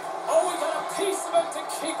 Oh, we got a piece of it to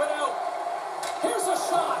keep it out. Here's a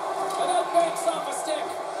shot, and that banks off a stick.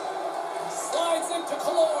 Slides into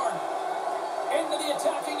Killorn. Into the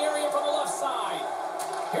attacking area from the left side.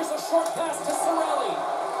 Here's a short pass to Cirelli.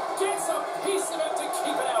 Gets a piece of it to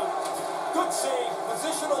keep it out. Good save.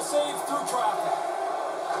 Positional save through traffic.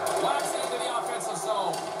 Blacks into the offensive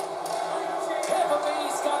zone. Tampa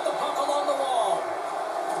Bay's got the puck along the wall.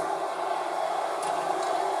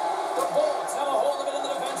 The Bolts have a hold of it in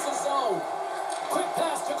the defensive zone. Quick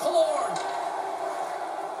pass to Killorn.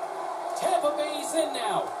 Tampa Bay's in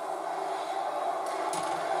now.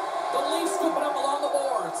 The Leafs scoop it up along the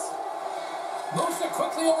boards. Moves it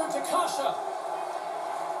quickly over to Kasha.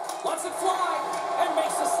 Lets it fly and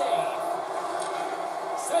makes a save.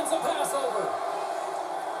 Sends a pass over.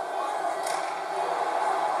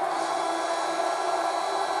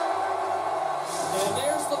 And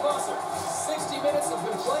there's the buzzer. 60 minutes have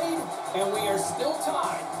been played, and we are still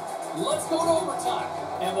tied. Let's go to overtime,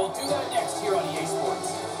 and we'll do that next here on EA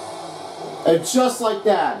Sports. And just like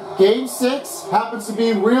that, Game 6 happens to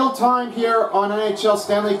be real time here on NHL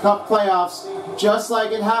Stanley Cup playoffs, just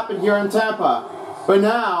like it happened here in Tampa. But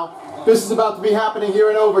now, this is about to be happening here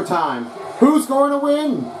in overtime. Who's going to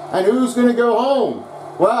win? And who's going to go home?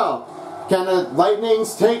 Well, can the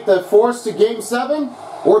Lightnings take the Force to Game 7?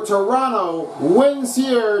 Or Toronto wins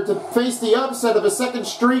here to face the upset of a second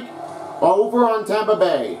streak over on Tampa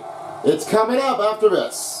Bay? It's coming up after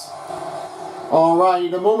this. Alrighty,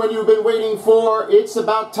 the moment you've been waiting for, it's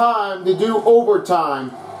about time to do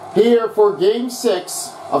overtime here for Game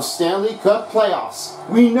 6 of Stanley Cup playoffs.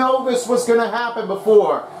 We know this was going to happen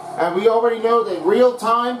before, and we already know that real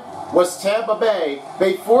time was Tampa Bay.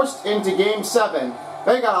 They forced into Game 7.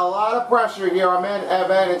 They got a lot of pressure here on man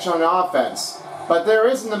advantage on offense. but there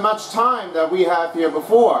isn't much time that we have here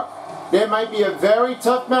before. There might be a very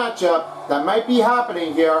tough matchup that might be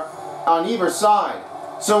happening here on either side.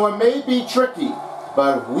 So it may be tricky,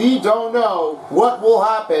 but we don't know what will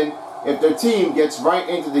happen if the team gets right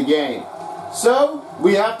into the game. So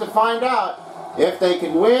we have to find out if they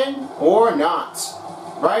can win or not.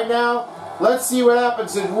 Right now, let's see what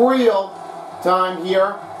happens in real time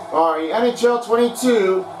here on the NHL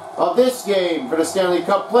 22 of this game for the Stanley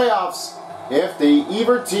Cup playoffs, if the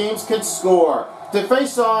either teams can score to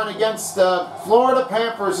face on against the Florida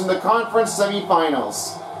Panthers in the conference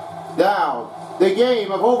semifinals. Now, the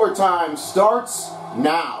game of overtime starts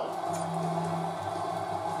now.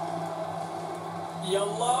 You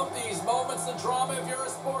love these moments of drama if you're a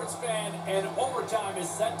sports fan, and overtime is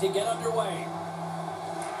set to get underway.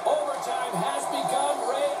 Overtime has begun.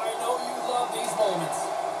 Ray, I know you love these moments.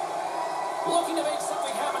 Looking to make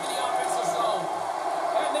something happen in the offensive zone.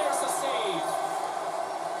 And there's the save.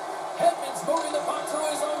 Hedman's moving the puck through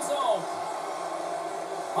his own zone.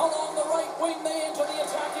 Along the right wing, they enter the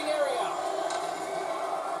attacking area.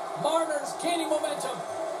 Marner's gaining momentum.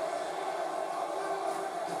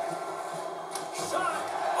 Shot.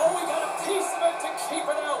 Oh, we got a piece of it to keep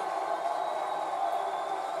it out.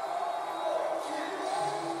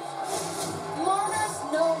 Marner's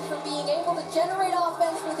known for being able to generate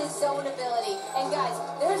offense with his zone ability. And guys,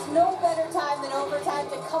 there's no better time than overtime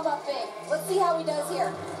to come up big. Let's see how he does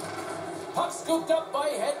here. Puck scooped up by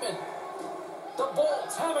Hedman. The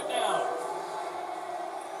Bolts have it now.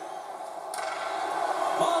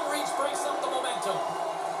 Long reach breaks up the momentum.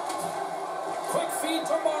 Quick feed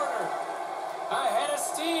to Marner. Ahead of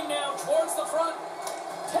steam now towards the front.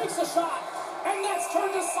 Takes a shot. And that's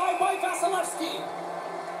turned aside by Vasilevsky.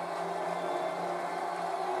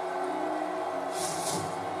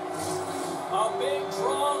 A big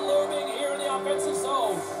draw looming here in the offensive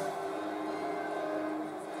zone.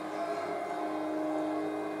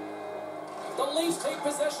 The Leafs take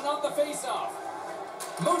possession of the faceoff.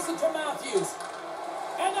 Moves it to Matthews.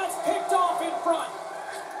 And that's picked off in front.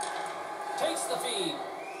 Takes the feed.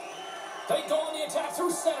 They go on the attack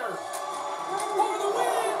through center. For the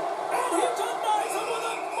win! And he denies him with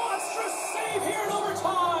a monstrous save here in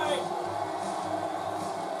overtime.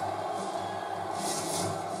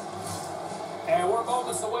 And we're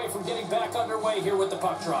moments away from getting back underway here with the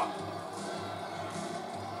puck drop.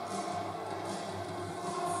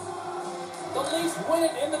 The Leafs win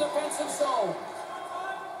it in the defensive zone.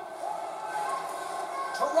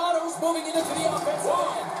 Toronto's moving it into the offensive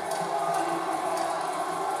end.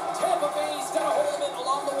 Tampa Bay's got a hold of it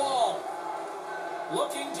along the wall.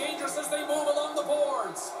 Looking dangerous as they move along the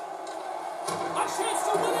boards. A chance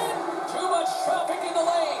to win it. Too much traffic in the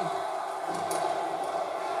lane.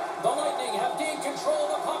 The Lightning have gained control of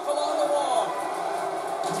the puck along the wall.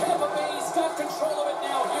 Tampa Bay's got control of it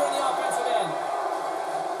now here in the offensive end.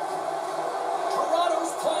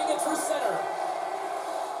 Toronto's playing it through center.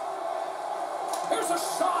 Here's a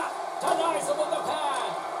shot. Denies him with the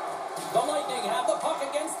pad. The Lightning have the puck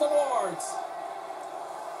against the boards.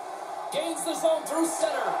 Gains the zone through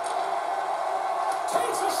center.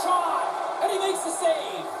 Takes a shot. And he makes the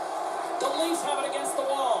save. The Leafs have it against the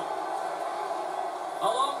wall.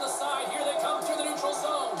 Along the side, here they come through the neutral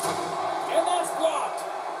zone. And that's blocked.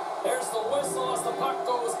 There's the whistle as the puck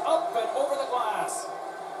goes up and over the glass.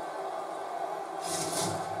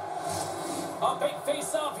 A big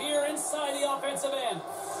face-off here inside the offensive end.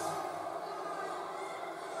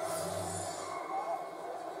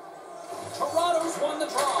 Toronto's won the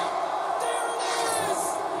draw. There it is!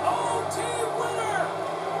 OT winner!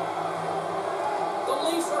 The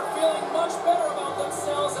Leafs are feeling much better about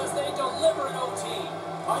themselves as they deliver an OT.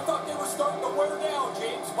 I thought they were starting to wear down,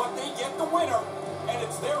 James, but they get the winner, and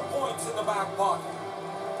it's their points in the back pocket.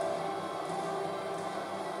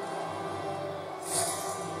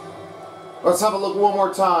 Let's have a look one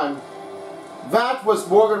more time. That was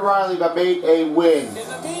Morgan Riley that made a win. In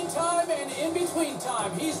the meantime and in between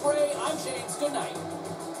time, he's Ray, I'm James. Good night.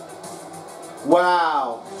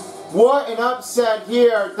 Wow. What an upset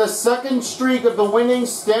here. The second streak of the winning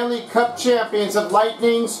Stanley Cup champions of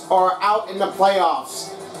Lightnings are out in the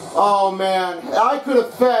playoffs. Oh man, I could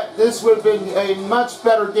have bet this would have been a much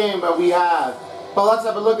better game than we have. But let's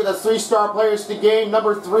have a look at the three-star players of the game.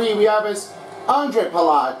 Number 3 we have is Andre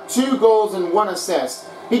Palat, 2 goals and 1 assist.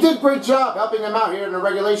 He did a great job helping them out here in the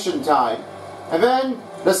regulation time. And then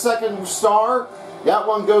the second star, that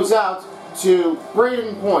one goes out to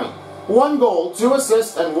Braden Point. 1 goal, 2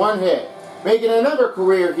 assists, and 1 hit. Making another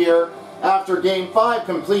career here after Game 5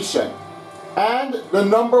 completion. And the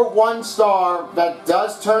number 1 star that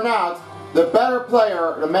does turn out, the better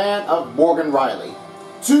player, the man of Morgan Riley.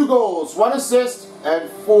 2 goals, 1 assist, and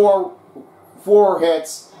 4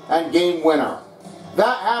 hits, and game winner.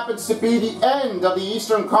 That happens to be the end of the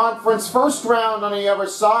Eastern Conference first round on the other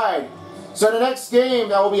side. So the next game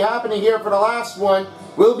that will be happening here for the last one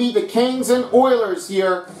will be the Kings and Oilers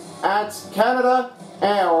here at Canada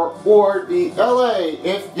or the LA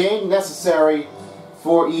if game necessary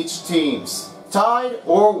for each teams. Tied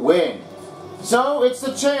or win. So it's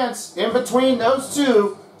the chance in between those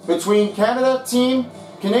two, between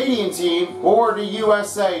Canadian team, or the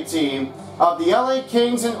USA team of the LA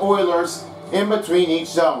Kings and Oilers in between each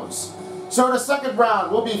zones. So the second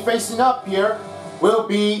round we'll be facing up here will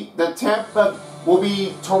be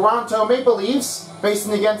Toronto Maple Leafs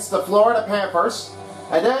facing against the Florida Panthers,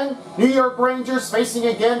 and then New York Rangers facing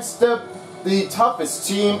against the toughest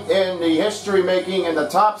team in the history making and the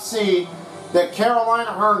top seed, the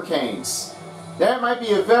Carolina Hurricanes. That might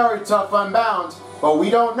be a very tough unbound, but we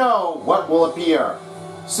don't know what will appear.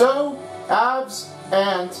 So, Avs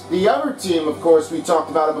and the other team, of course, we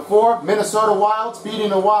talked about it before, Minnesota Wild beating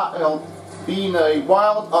the Wild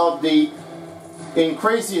of the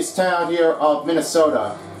craziest town here of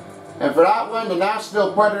Minnesota. And for that one, the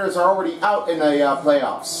Nashville Predators are already out in the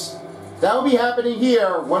playoffs. That will be happening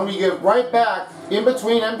here when we get right back in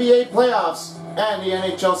between NBA playoffs and the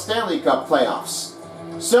NHL Stanley Cup playoffs.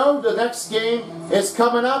 So the next game is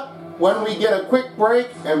coming up when we get a quick break,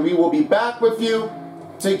 and we will be back with you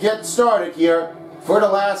to get started here for the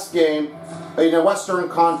last game in the Western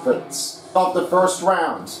Conference of the first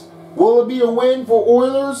round. Will it be a win for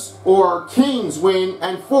Oilers or Kings win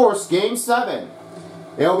and force Game 7?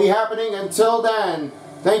 It'll be happening until then.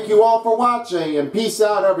 Thank you all for watching, and peace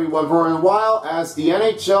out everyone for a while as the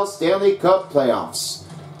NHL Stanley Cup playoffs.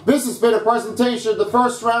 This has been a presentation of the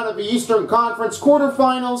first round of the Eastern Conference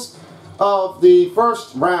quarterfinals of the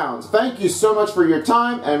first round. Thank you so much for your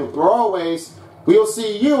time, and as always, we will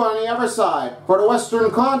see you on the other side for the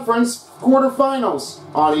Western Conference quarterfinals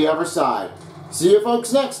on the other side. See you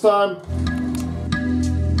folks next time.